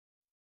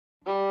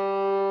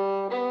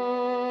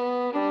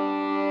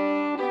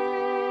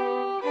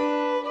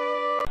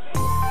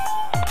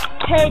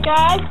Hey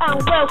guys, and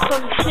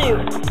welcome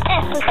to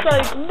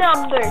episode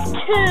number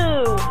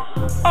 2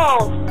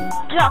 of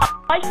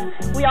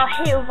Dice. We are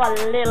here with our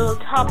little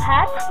top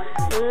hats.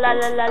 La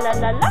la la la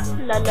la la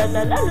la la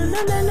la la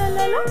la la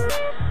la la.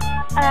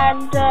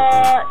 And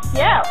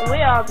yeah, we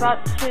are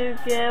about to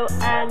go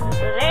and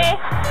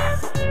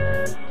race.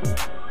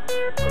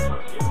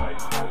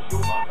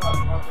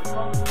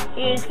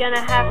 He's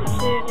gonna have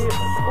to do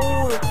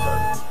all of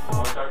them.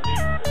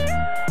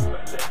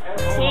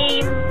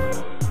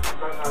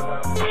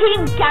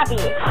 Team Gabby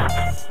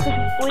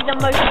with the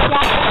most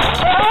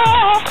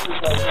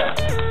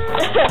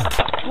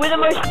with the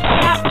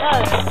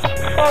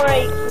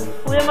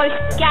most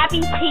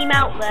Gabby team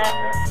out there.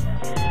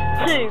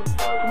 2,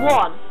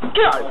 1,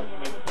 go!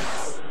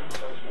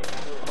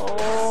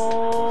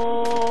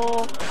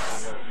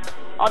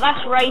 Oh,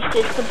 that's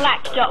racist. The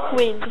black duck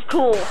wins, of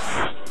course.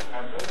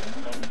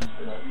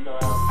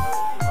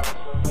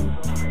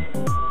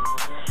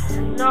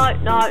 No,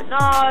 no,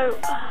 no.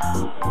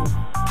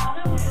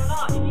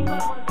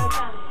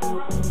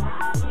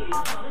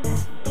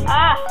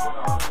 Ah!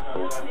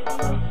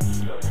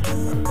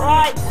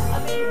 Right.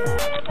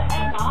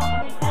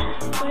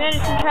 We're going to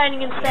do some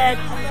training instead.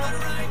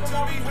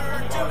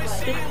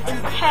 Just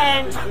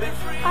intense.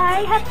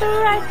 I have the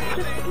right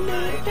to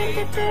believe.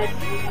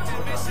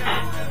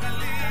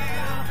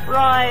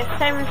 Right,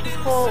 same as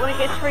before. When it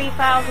gets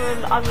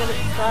 3,000, I'm going to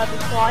be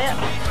quiet.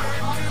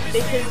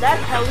 Because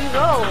that's how we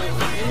roll.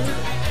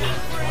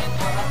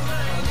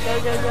 Go,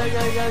 go, go,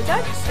 go, go, go.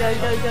 Go,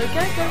 go, go, go,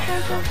 go, go, go,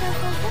 go, go.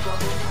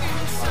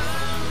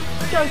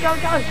 Go, go,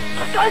 go.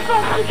 Just go as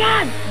fast as you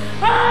can.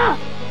 Ah!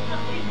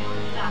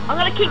 I'm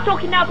going to keep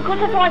talking now because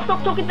if I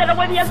stop talking then I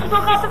won't be able to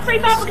talk after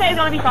 3,000. Okay, I'm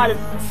going to be silent.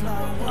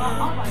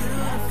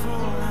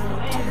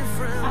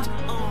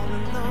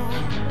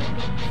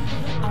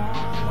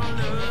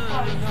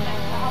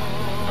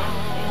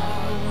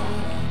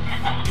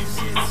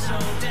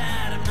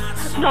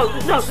 No,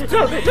 no,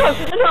 no, no,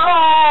 no!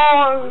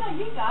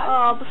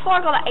 Oh, before I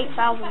got at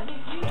 8,000.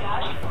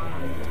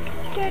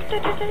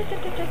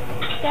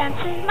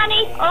 Dancing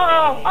money!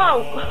 Oh, oh!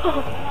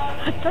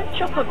 Don't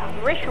drop a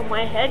brick on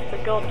my head, for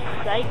God's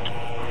sake.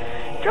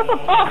 Drop a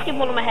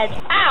basketball on my head.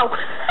 Ow!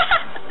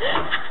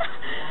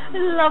 I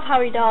love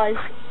how he dies.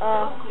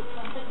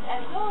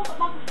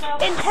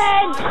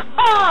 Intense!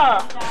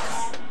 Oh!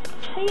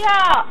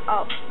 Yeah!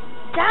 Oh,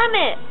 damn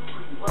it!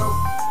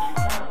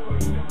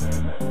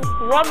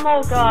 One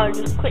more go,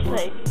 just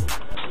quickly.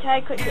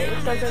 Okay, quickly.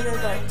 Let's go, go, go, go.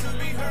 Go.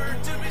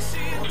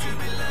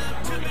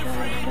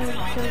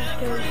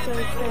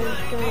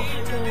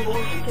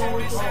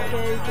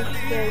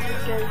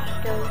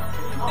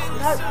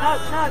 No, no,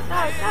 no,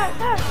 no, no,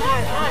 no,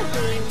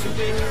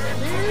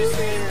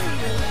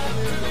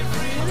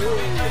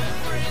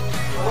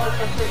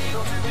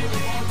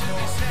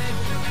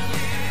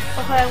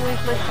 okay, I'm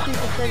with my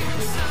super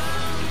senses.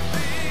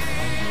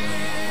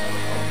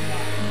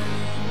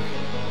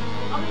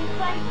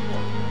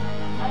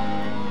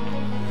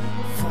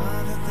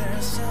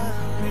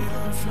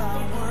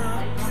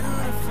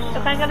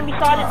 Okay, I'm gonna be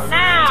silent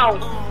now!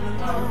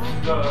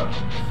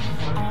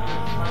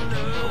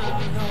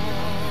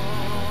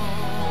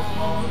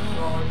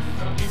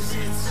 Is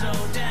it so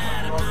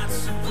that I'm not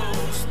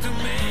supposed to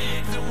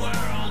make the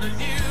world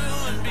anew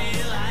and be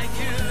like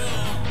you?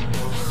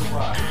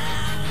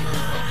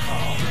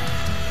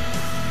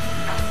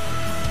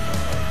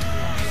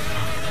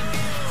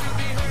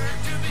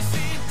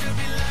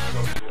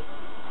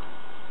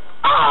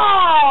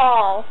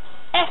 Oh!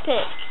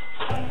 Epic!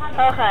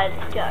 Okay,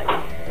 let's go.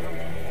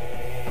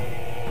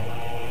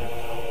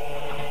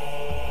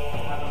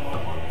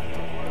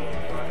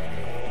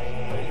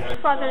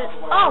 5 minutes.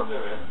 Oh!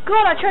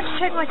 God, I tried to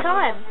check my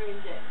time.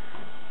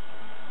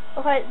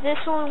 Okay, this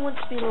one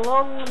wants to be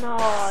long and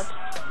hard.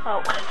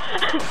 Oh,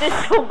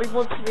 this one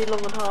wants to be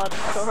long and hard,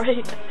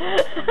 sorry.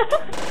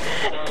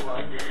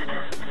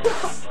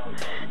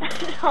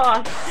 It's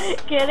hard.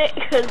 Get it?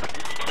 Because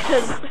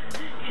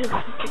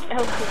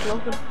else is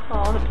long and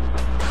hard.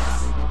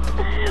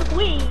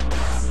 Wee!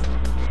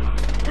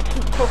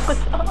 What was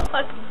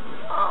hard?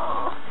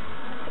 Oh.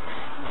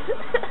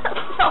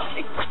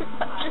 Nothing too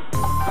much.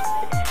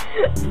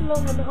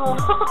 Long and hard.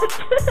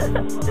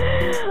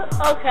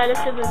 Okay,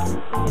 let's do this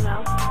thing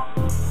now.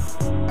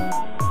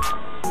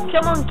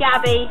 Come on,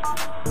 Gabby.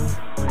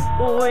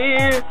 We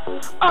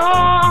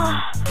are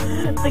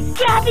the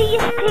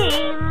Gabbiest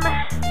team.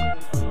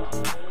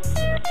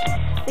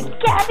 The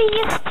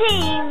Gabbiest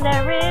team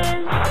there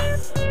is.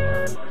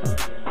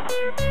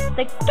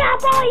 The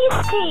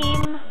Gabbiest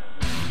team.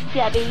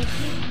 Gabby.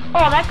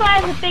 Oh, that guy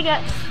has a bigger.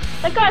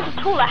 That guy's a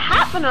taller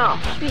hat than us.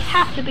 We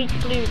have to beat the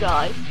blue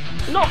guy.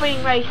 I'm not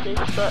being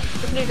racist, but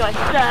the blue guy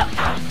sucks.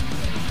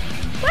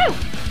 Woo!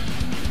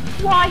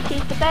 White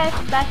is the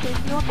best. That is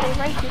not a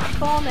racist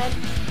comment.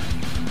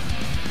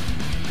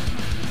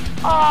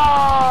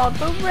 Oh,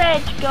 the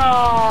red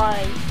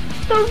guy.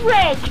 The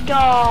red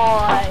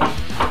guy.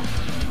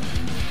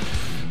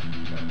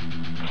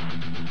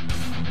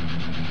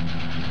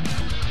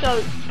 Go,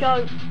 go,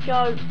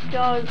 go,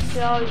 go,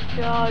 go,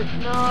 go.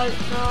 No,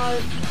 no.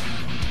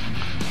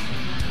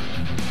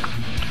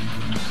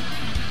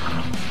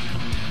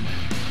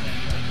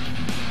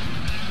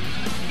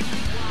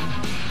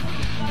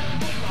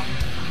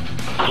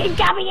 King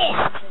Gabby, yes!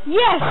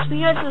 Yes, we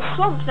go to the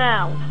swamp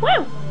now.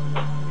 Woo!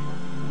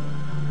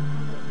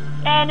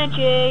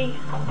 Energy.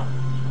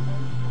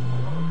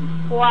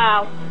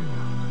 Wow.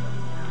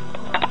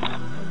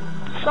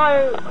 So,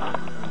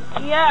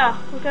 yeah,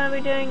 we're going to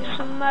be doing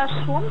some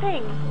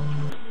swamping.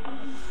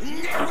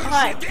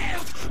 Right,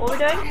 what are we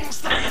doing?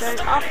 We're going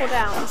up or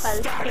down. Okay,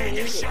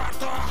 this is going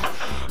to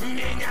be easy.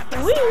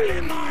 Whee!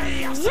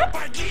 Yep!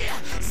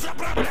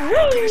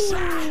 Whee!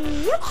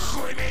 Yep!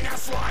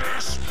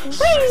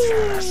 Whee!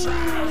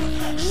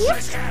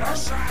 Yep!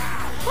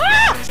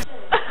 Ah!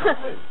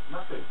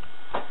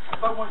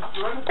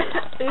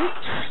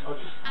 Oops.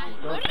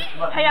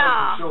 Hiya!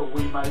 Sure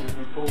we made an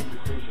informed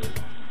decision.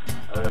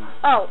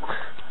 Oh.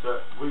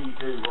 That we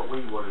do what we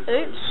want to do.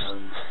 Oops.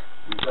 And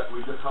we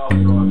look after our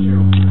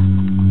children.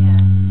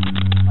 Yeah.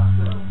 That's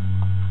it.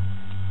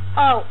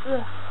 Oh.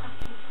 Ugh.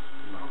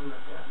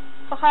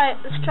 Okay,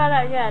 let's try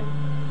that again.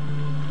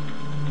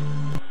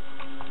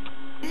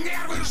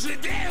 Нервы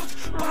жидеют,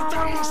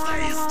 потому что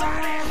и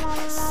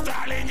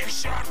стали не к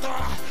черту.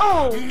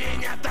 Oh.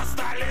 Меня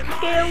достали, но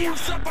я в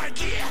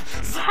сапоги.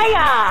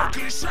 Hiya!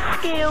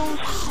 Skills.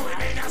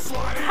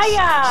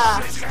 Hiya!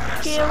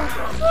 Skills.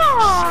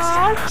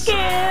 Aww,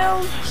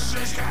 skills.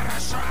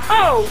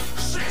 Oh.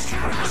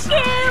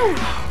 Skills.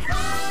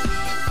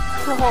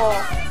 Oh.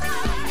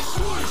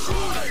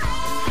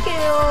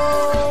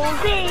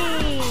 Skillsy.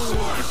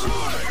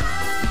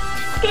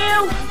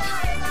 Skills.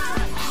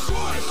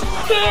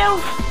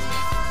 Skills.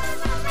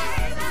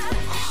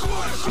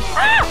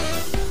 Ah!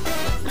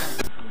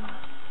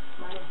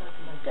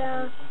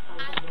 Down.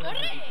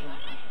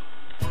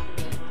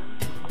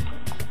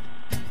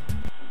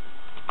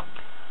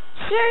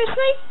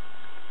 Seriously?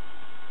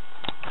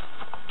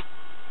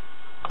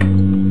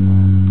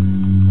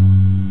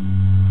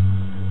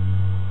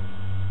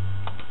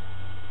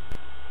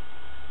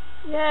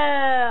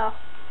 Yeah.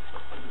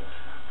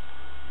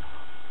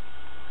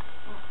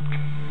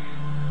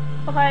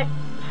 Okay,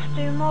 let's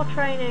do more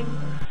training.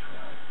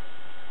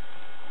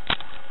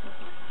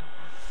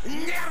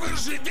 Нервы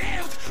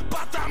жидеют,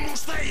 потому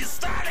что и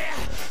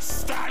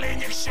стали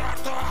не к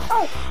черту.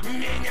 Oh.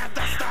 Меня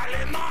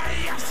достали, но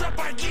я в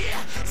сапоги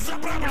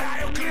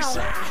заправляю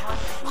клиша.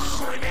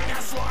 Хуй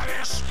меня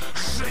словишь,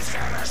 жизнь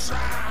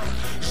хороша,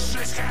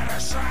 жизнь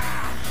хороша,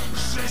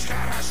 жизнь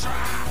хороша,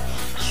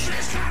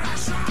 жизнь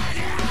хороша.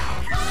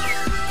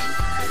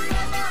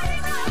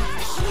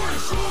 Хуй,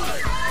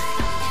 хуй.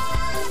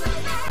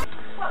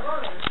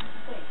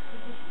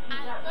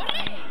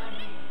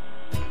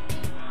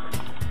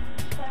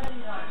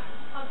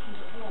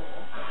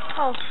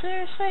 Oh,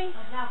 seriously?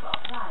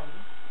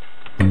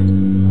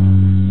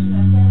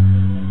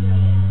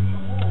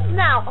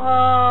 Now,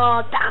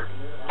 oh, damn.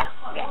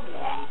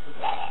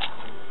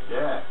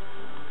 Yeah.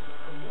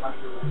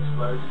 Actual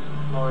explosives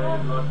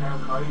flying like Al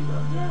Qaeda.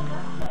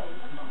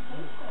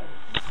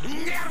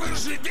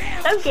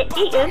 Don't get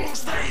eaten.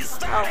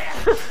 Oh.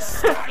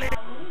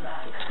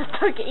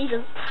 Don't get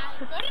eaten.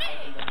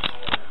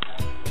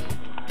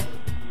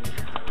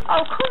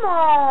 Oh, come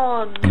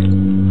on.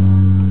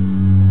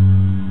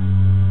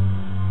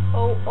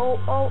 Oh, oh,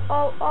 oh,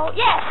 oh, oh,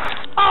 yes!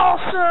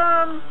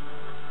 Awesome!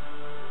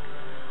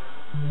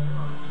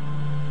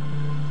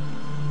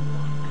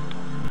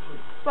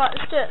 Right,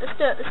 let's do it, let's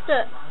do it, let's do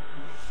it.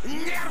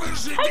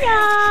 Hiya!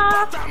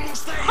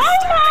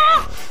 Hola!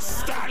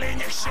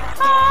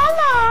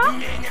 Hola!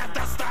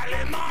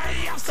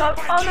 Go,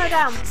 oh no,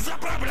 down.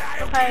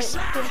 Okay, it's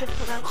been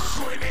difficult now.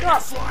 Go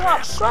up, go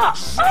up, go up!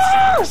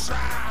 Oh!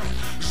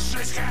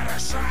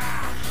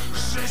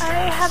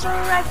 I have a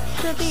right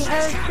to be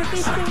heard, to be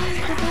seen,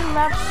 to be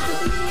loved, to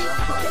be used,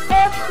 to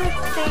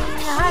everything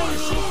I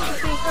need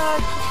to be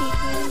heard, to be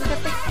seen,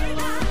 everything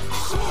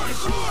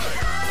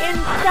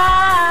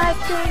inside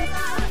thing.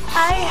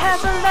 I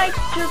have a right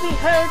to be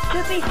heard, to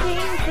be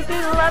seen, to be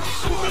loved,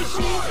 to be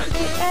used, to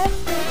be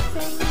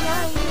everything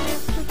I need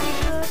to be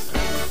heard, to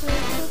be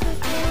good, to be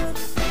good.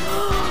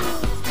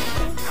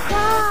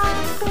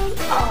 Inside thing.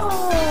 Oh,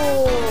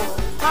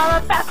 I'm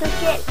about to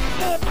get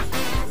hit.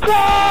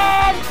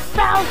 10,000!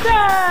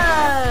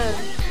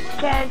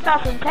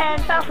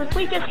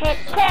 We just hit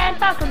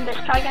 10,000. Let's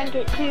try and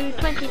get to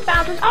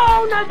 20,000.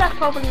 Oh no, that's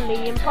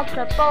probably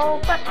impossible,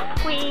 but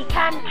we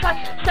can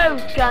try. So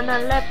gonna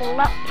level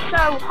up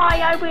so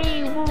high,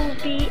 we will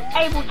be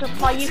able to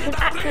fly. You can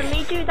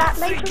actually do that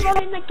later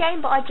on in the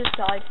game, but I just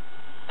died.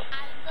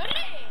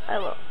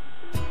 Oh well.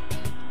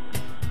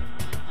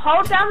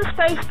 Hold down the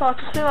space bar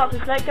to swim up,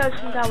 just let go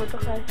swim downwards,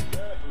 okay.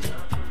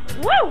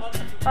 Woo!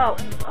 Oh,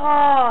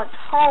 oh, it's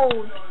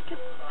hold.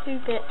 Just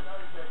stupid.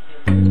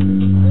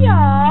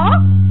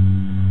 Yeah.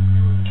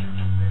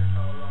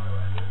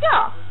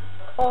 Yeah.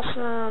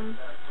 Awesome.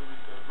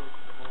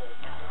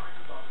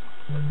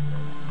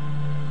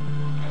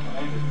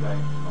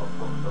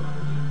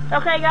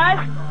 Okay,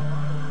 guys.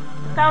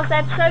 That was the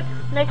episode.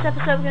 Next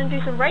episode we're going to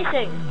do some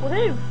racing.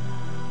 Woohoo!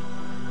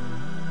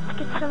 Let's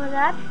get some of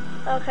that.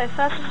 Okay,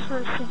 first I just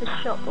want to see the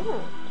shop.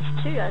 Ooh,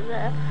 there's 2 guys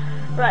there.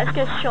 Right, let's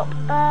go shop.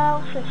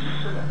 What's this?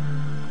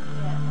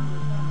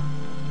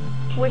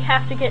 We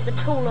have to get the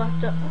taller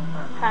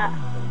hat.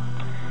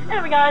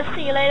 Anyway guys,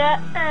 see you later,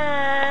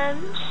 and...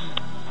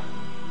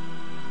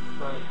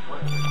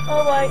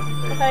 Oh wait,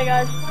 okay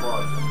guys.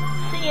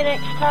 See you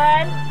next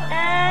time,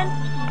 and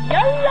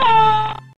YOLO!